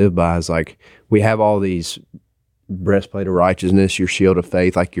try to live by, is like, we have all these breastplate of righteousness, your shield of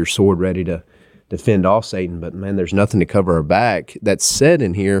faith, like your sword ready to defend off Satan. But man, there's nothing to cover our back. That's said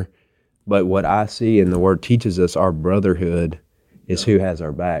in here. But what I see and the word teaches us, our brotherhood is who has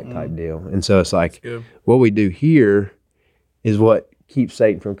our back type deal. And so it's like, what we do here is what keeps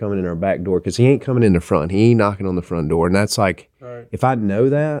Satan from coming in our back door, because he ain't coming in the front. He ain't knocking on the front door. And that's like, if I know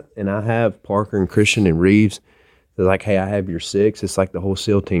that, and I have Parker and Christian and Reeves, they're like, hey, I have your 6. It's like the whole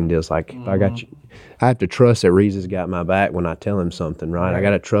SEAL team deal. It's like, if I got you, I have to trust that Reeves has got my back when I tell him something, right? I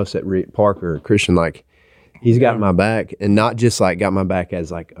got to trust that Parker or Christian, like, he's got my back, and not just like got my back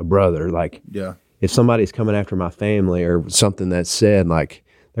as like a brother. Like, if somebody's coming after my family or something that's said, like,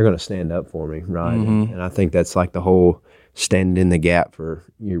 they're going to stand up for me, right? And I think that's like the whole standing in the gap for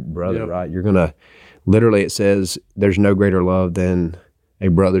your brother, right? You're going to, literally, it says there's no greater love than a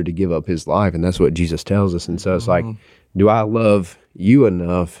brother to give up his life. And that's what Jesus tells us. And so it's like, do I love you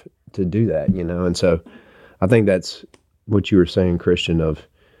enough to do that, you know? And so I think that's what you were saying, Christian, of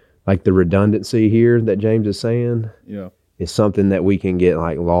like the redundancy here that James is saying is something that we can get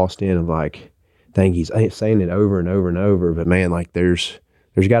like lost in, of like, think he's saying it over and over and over, but man, like there's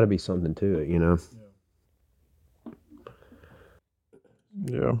got to be something to it, you know?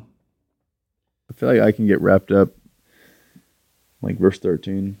 Yeah. I feel like I can get wrapped up, like verse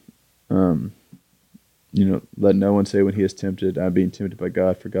 13. Let no one say when he is tempted, I'm being tempted by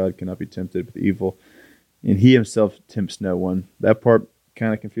God, for God cannot be tempted with evil, and he himself tempts no one. That part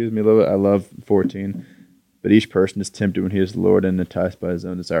kind of confused me a little bit. I love 14, but each person is tempted when he is lured and enticed by his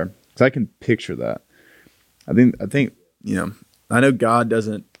own desire. Because I can picture that. I think I know God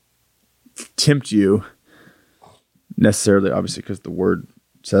doesn't tempt you necessarily, obviously, because the word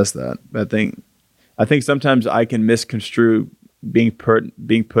says that. But I think sometimes I can misconstrue being put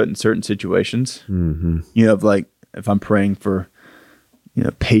in certain situations. Of like, if I'm praying for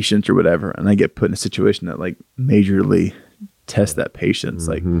patience or whatever, and I get put in a situation that like majorly tests that patience.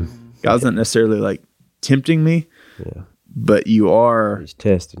 Like, God's not necessarily like tempting me, but he's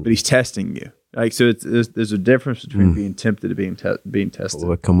testing you. Like, so there's a difference between being tempted and being tested.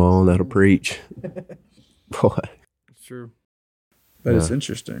 Boy, come on, that'll preach. Boy. It's true. But it's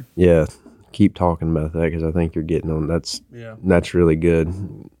interesting. Yeah. Keep talking about that, because I think you're getting on. That's really good.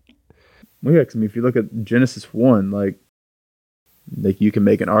 Well, yeah, 'cause, I mean, if you look at Genesis 1, like you can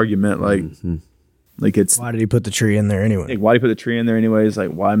make an argument, like it's, why did he put the tree in there anyway? like, why do you put the tree in there anyways?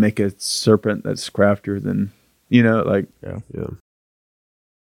 Like, why make a serpent that's craftier than like? Yeah.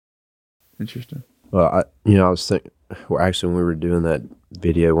 Interesting. Well, I was thinking. Well, actually, when we were doing that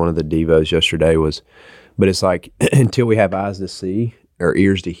video, one of the devos yesterday was, but it's like until we have eyes to see or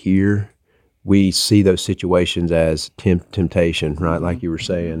ears to hear, we see those situations as temptation, right? Like you were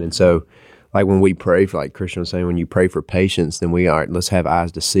saying. And so, like when we pray for, like Christian was saying, when you pray for patience, then let's have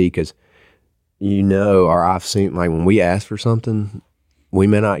eyes to see, because or I've seen, like when we ask for something, we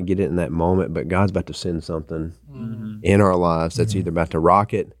may not get it in that moment, but God's about to send something in our lives that's either about to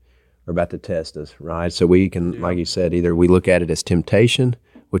rock it or about to test us, right? So we can, like you said, either we look at it as temptation,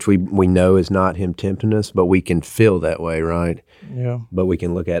 which we know is not him tempting us, but we can feel that way, right? Yeah. But we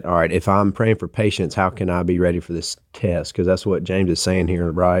can look at, all right, if I'm praying for patience, how can I be ready for this test? Because that's what James is saying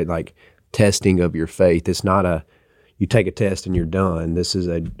here, right? Like testing of your faith. It's not you take a test and you're done. This is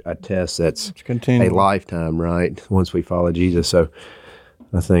a test that's a lifetime, right? Once we follow Jesus. So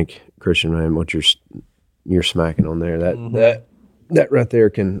I think, Christian, man, what you're smacking on there, that right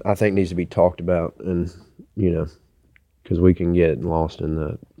there I think needs to be talked about, and because we can get lost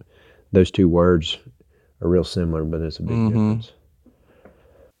in those two words are real similar, but it's a big difference.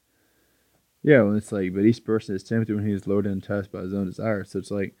 Yeah, well, it's like, but each person is tempted when he is lured and enticed by his own desire. So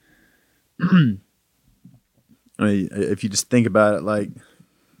it's like, I mean, if you just think about it, like,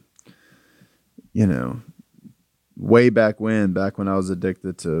 way back when I was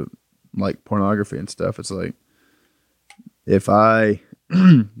addicted to like pornography and stuff, it's like, if I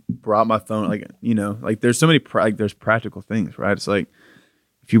brought my phone, like, you know, like there's so many, there's practical things, right? It's like,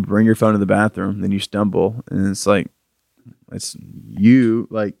 if you bring your phone to the bathroom, then you stumble, and it's like, it's you,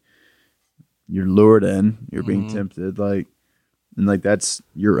 like, you're lured in, you're being tempted, like, and like that's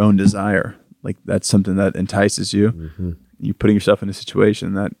your own desire. Like that's something that entices you. Mm-hmm. You're putting yourself in a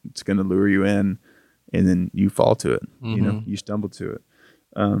situation that it's going to lure you in, and then you fall to it. You know, you stumble to it.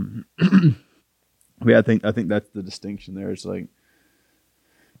 Yeah, I think that's the distinction there. It's like,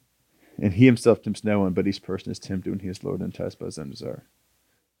 and he himself tempts no one, but each person is tempted when he is lured and enticed by his own desire.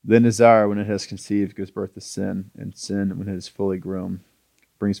 Then desire, when it has conceived, gives birth to sin, and sin, when it is fully grown,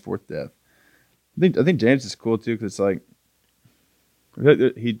 brings forth death. I think James is cool too, because it's like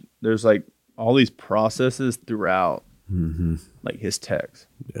there's like all these processes throughout like his text.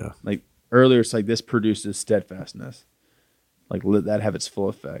 Yeah. Like earlier, it's like this produces steadfastness. Like let that have its full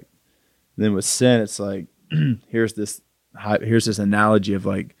effect. And then with sin, it's like here's this analogy of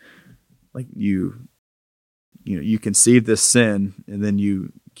like you conceive this sin, and then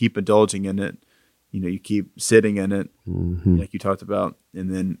you keep indulging in it. You know, you keep sitting in it, like you talked about,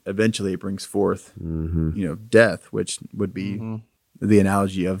 and then eventually it brings forth, you know, death, which would be the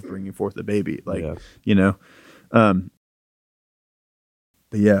analogy of bringing forth a baby. Like, you know, but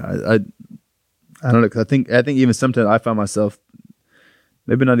yeah, I don't know, because I think even sometimes I find myself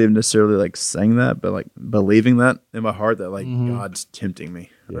maybe not even necessarily like saying that, but like believing that in my heart that like God's tempting me,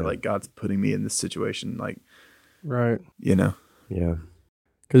 or like God's putting me in this situation, like, Right. you know,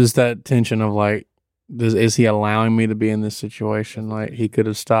 because it's that tension of like, is he allowing me to be in this situation? Like he could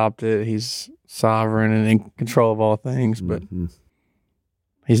have stopped it. He's sovereign and in control of all things, but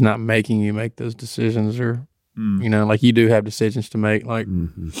he's not making you make those decisions, or you know, like you do have decisions to make. Like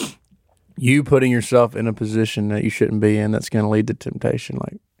you putting yourself in a position that you shouldn't be in, that's going to lead to temptation.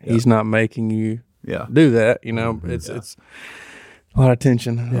 Like he's not making you do that. You know, it's a lot of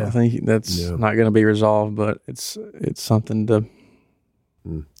tension. I think that's not going to be resolved, but it's something to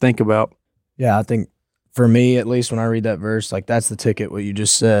think about. Yeah, I think for me, at least when I read that verse, like that's the ticket, what you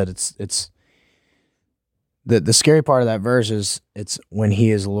just said. It's the scary part of that verse is it's when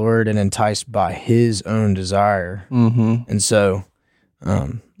he is lured and enticed by his own desire. And so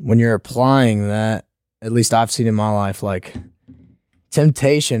when you're applying that, at least I've seen in my life, like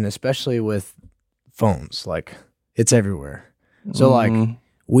temptation, especially with phones, like it's everywhere. So like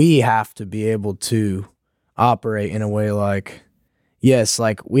we have to be able to operate in a way like, yes,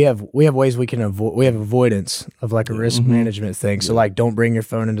 like we have ways we can avoid. We have avoidance of like a risk management thing. So like, don't bring your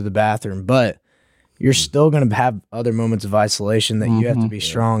phone into the bathroom, but you're still going to have other moments of isolation that you have to be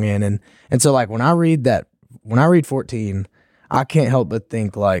strong in. And so like when I read 14, I can't help but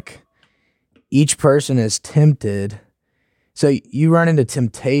think like each person is tempted. So you run into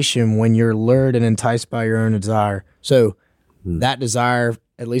temptation when you're lured and enticed by your own desire. So that desire,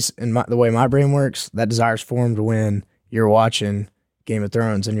 at least in the way my brain works, that desire is formed when you're watching Game of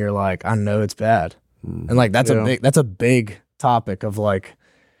Thrones and you're like, I know it's bad. And like that's a big topic of like,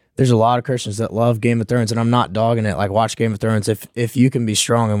 there's a lot of Christians that love Game of Thrones, and I'm not dogging it. Like, watch Game of Thrones. If you can be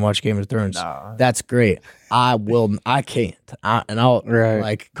strong and watch Game of Thrones, that's great. I can't. I'll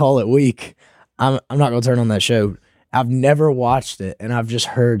like call it weak. I'm not gonna turn on that show. I've never watched it, and I've just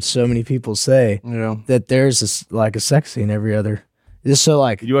heard so many people say that there's a sex scene every other. Just so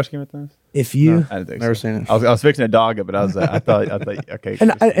like, Did you watch Game of Thrones? If you I didn't think Never so. seen it. I was fixing to dog it, but I thought okay.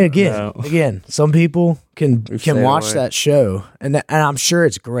 and again, some people can watch away. that show, and I'm sure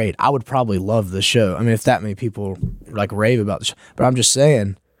it's great. I would probably love the show. I mean, if that many people like rave about the show, but I'm just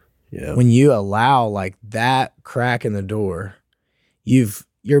saying, when you allow like that crack in the door,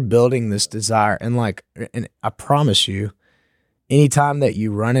 you're building this desire, and I promise you, anytime that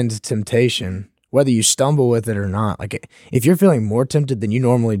you run into temptation, whether you stumble with it or not, like if you're feeling more tempted than you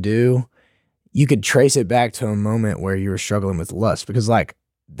normally do, you could trace it back to a moment where you were struggling with lust, because like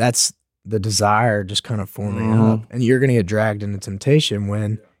that's the desire just kind of forming up, and you're going to get dragged into temptation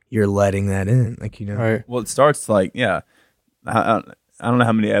when you're letting that in. Like, you know, Right. Well, it starts like, I don't know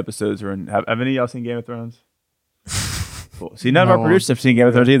how many episodes are in. Have any of y'all seen Game of Thrones? Cool. See, none of our producers have seen Game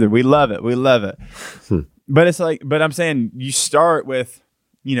of Thrones either. We love it. But it's like, but I'm saying you start with,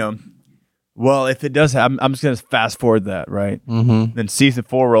 well, if it does happen, I'm just going to fast forward that, right? Then season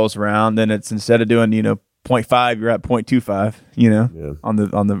 4 rolls around, then it's instead of doing, 0.5, you're at 0.25, on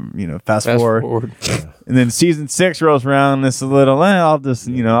the fast forward. And then season 6 rolls around, it's a little, I'll just,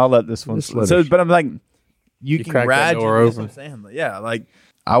 I'll let this one slip. So, but I'm like, you can crack that gradually, door that's what I'm saying. Yeah, like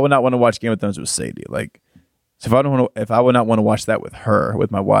I would not want to watch Game of Thrones with Sadie. Like, so if I would not want to watch that with her,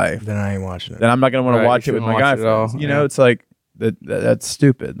 with my wife, then I ain't watching it. then I'm not going to want to watch it with my guy shouldn't friends. watch it at all. It's like that's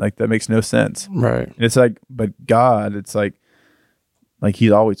stupid. Like that makes no sense. Right. And it's like, but God, it's like like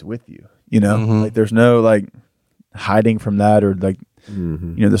he's always with you, you know, like there's no like hiding from that or like, you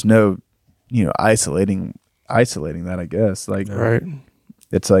know, there's no, you know, isolating that, I guess. Like, Right.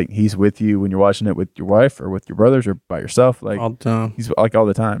 It's like he's with you when you're watching it with your wife or with your brothers or by yourself. Like All the time. he's like all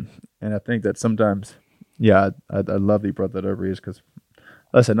the time. And I think that sometimes, yeah, I love that you brought that over here because,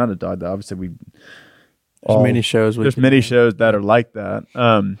 like I said, not a dog that obviously There's many shows. There's many shows that are like that.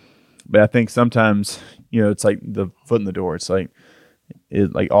 But I think sometimes, you know, it's like the foot in the door. It's like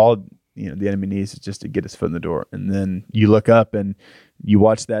all, you know, the enemy needs is just to get his foot in the door. And then you look up and you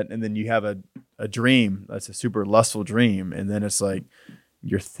watch that and then you have a dream. That's a super lustful dream. And then it's like,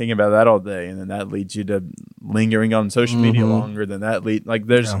 you're thinking about that all day. And then that leads you to lingering on social media longer than that like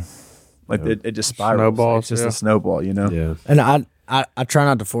there's it just spirals. Snowballs, It's just a snowball, you know? Yeah. And I try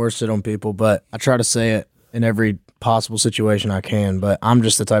not to force it on people, but I try to say it in every possible situation I can. But I'm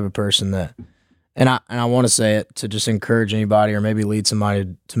just the type of person that, and I want to say it to just encourage anybody or maybe lead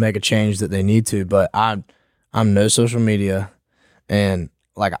somebody to make a change that they need to. But I'm no social media, and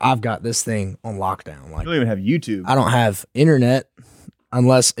like I've got this thing on lockdown. Like You don't even have YouTube. I don't have internet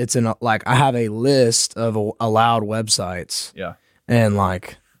unless it's in like I have a list of allowed websites. Yeah. And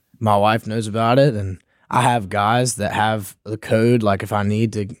like my wife knows about it, and I have guys that have the code. Like if I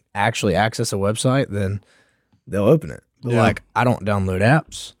need to actually access a website, then they'll open it. But like I don't download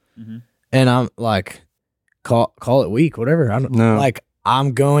apps, and I'm like, call it weak, whatever. I don't like.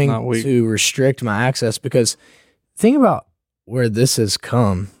 I'm going to restrict my access because think about where this has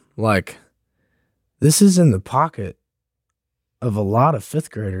come. Like this is in the pocket of a lot of 5th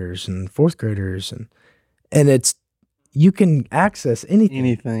graders and 4th graders, and it's you can access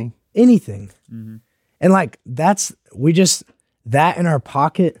anything. And like that in our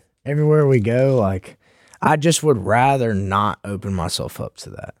pocket everywhere we go. Like I just would rather not open myself up to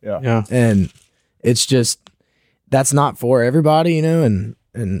that. Yeah. And it's just that's not for everybody, you know.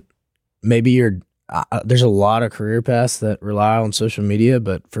 And maybe there's a lot of career paths that rely on social media,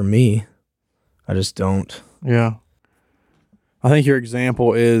 but for me, I just don't. Yeah. I think your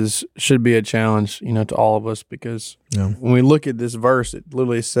example should be a challenge, you know, to all of us because when we look at this verse, it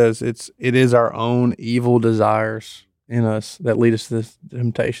literally says it is our own evil desires in us that lead us to this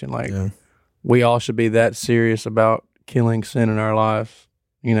temptation. Like we all should be that serious about killing sin in our lives.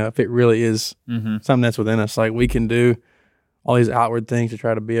 You know, if it really is something that's within us, like we can do all these outward things to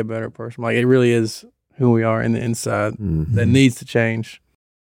try to be a better person. Like it really is who we are in the inside that needs to change.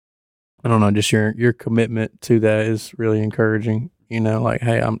 I don't know, just your commitment to that is really encouraging. You know, like,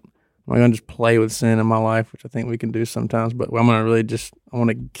 hey, I'm not going to just play with sin in my life, which I think we can do sometimes, but I'm going to really I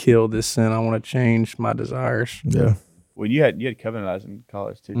want to kill this sin. I want to change my desires. Yeah. Well, you had covenant eyes in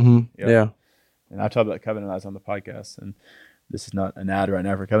college too. Mm-hmm. Yeah. And I talked about covenant eyes on the podcast, and this is not an ad right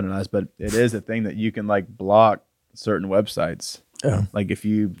now for covenant eyes, but it is a thing that you can like block certain websites. Yeah. Like if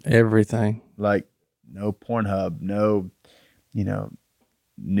you everything, like no Pornhub, no, you know,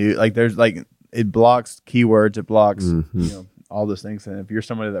 new, like there's like, it blocks keywords, it blocks, you know, all those things. And if you're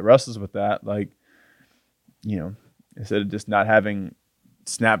somebody that wrestles with that, like, you know, instead of just not having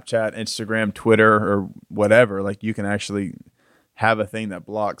Snapchat, Instagram, Twitter, or whatever, like you can actually have a thing that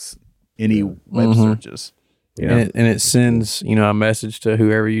blocks any web searches. Yeah. And it sends, you know, a message to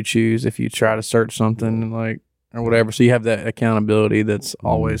whoever you choose if you try to search something and like, or whatever. So you have that accountability that's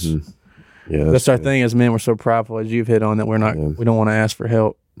always, that's our thing as men. We're so prideful, as you've hit on, that we don't want to ask for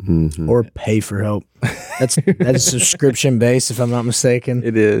help. Or pay for help. That's subscription based, if I'm not mistaken.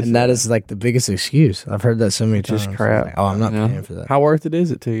 It is, and that is like the biggest excuse. I've heard that so many times. Just crap. Like, I'm not paying for that. How worth it is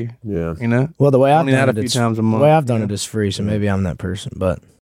it to you? Yeah, you know. Well, the way I've done it, a few times a month. The way I've done it is free, so maybe I'm that person. But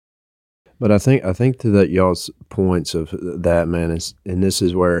I think to that y'all's points of that, man, is, and this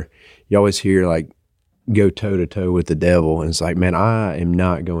is where you always hear like go toe to toe with the devil, and it's like, man, I am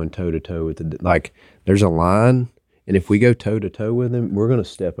not going toe to toe with like. There's a line. And if we go toe to toe with him, we're going to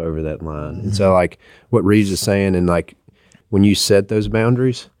step over that line. And so, like what Reeves is saying, and like when you set those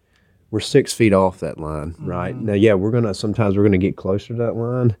boundaries, we're 6 feet off that line, right? Now, yeah, sometimes we're going to get closer to that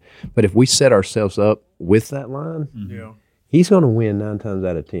line. But if we set ourselves up with that line, he's going to win 9 times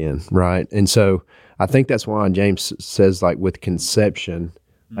out of 10, right? And so I think that's why James says, like with conception,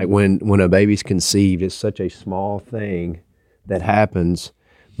 like when a baby's conceived, it's such a small thing that happens,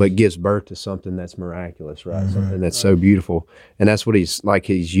 but gives birth to something that's miraculous, right? Something that's so beautiful. And that's what he's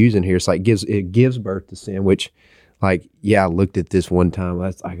using here. It's like it gives birth to sin, which, like, yeah, I looked at this one time.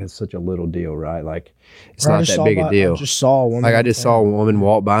 That's such a little deal, right? Like, it's not that big a deal. I just saw a woman. Like, I just saw a woman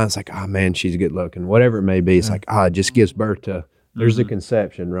walk by, and it's like, oh, man, she's good looking. Whatever it may be, it's like, it just gives birth to, there's the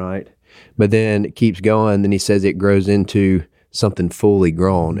conception, right? But then it keeps going. Then he says it grows into something fully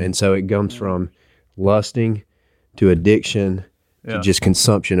grown. And so it comes from lusting to addiction to just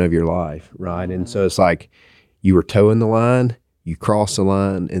consumption of your life, right? And so it's like you were towing the line, you cross the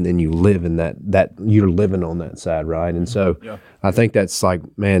line, and then you live in that you're living on that side, right? And so I think that's like,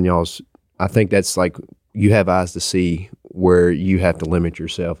 man, I think that's like you have eyes to see where you have to limit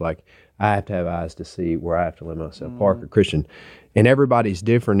yourself. Like I have to have eyes to see where I have to limit myself. Parker, Christian, and everybody's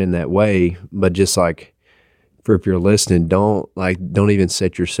different in that way, but just like, for if you're listening, don't even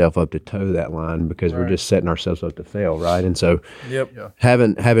set yourself up to toe that line, because we're just setting ourselves up to fail, right? And so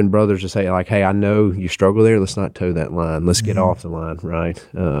having brothers to say like, hey, I know you struggle there, let's not toe that line, let's get off the line, right?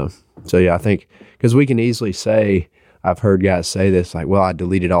 So yeah, I think, because we can easily say, I've heard guys say this, like, well, I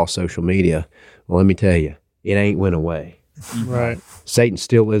deleted all social media. Well, let me tell you, it ain't went away. Right. Satan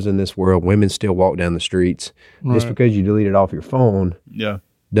still lives in this world. Women still walk down the streets. Just because you delete it off your phone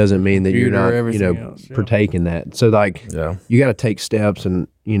doesn't mean that you're not, partaking that. So like, you got to take steps, and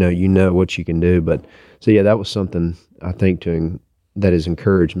you know what you can do. But so yeah, that was something I think that has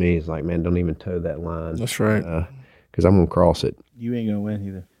encouraged me, is like, man, don't even toe that line. That's right. Because I'm gonna cross it. You ain't gonna win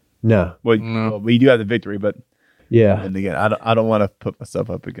either. No. Well, we do have the victory, but and again, I don't want to put myself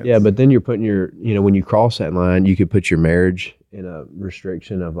up against. Yeah, but then you're putting when you cross that line, you could put your marriage in a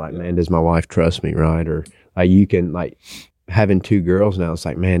restriction of like, man, does my wife trust me, right? Or like you can like. Having two girls now, it's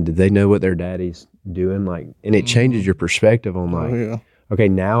like, man, did they know what their daddy's doing? Like, and it changes your perspective on like, okay,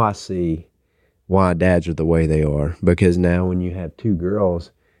 now I see why dads are the way they are, because now when you have two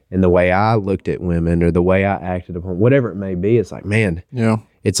girls and the way I looked at women or the way I acted upon whatever it may be, it's like, man,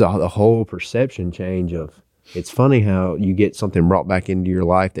 it's a whole perception change of. It's funny how you get something brought back into your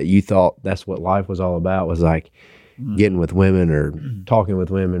life that you thought that's what life was all about, was like getting with women or talking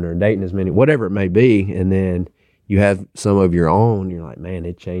with women or dating as many, whatever it may be, and then you have some of your own, you're like, man,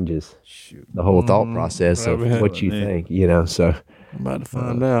 it changes the whole thought process of what you think, so. I'm about to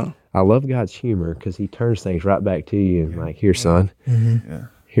find out. I love God's humor, because he turns things right back to you and like, here, son,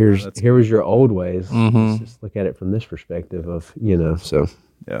 here was your old ways. Let's just look at it from this perspective of, so.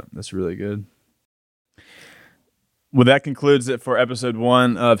 Yeah, that's really good. Well, that concludes it for episode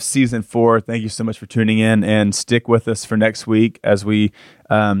 1 of season 4. Thank you so much for tuning in, and stick with us for next week as we're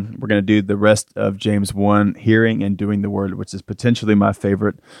going to do the rest of James 1, hearing and doing the word, which is potentially my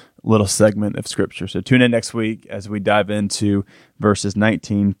favorite little segment of scripture. So tune in next week as we dive into verses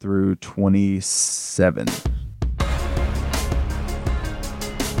 19 through 27.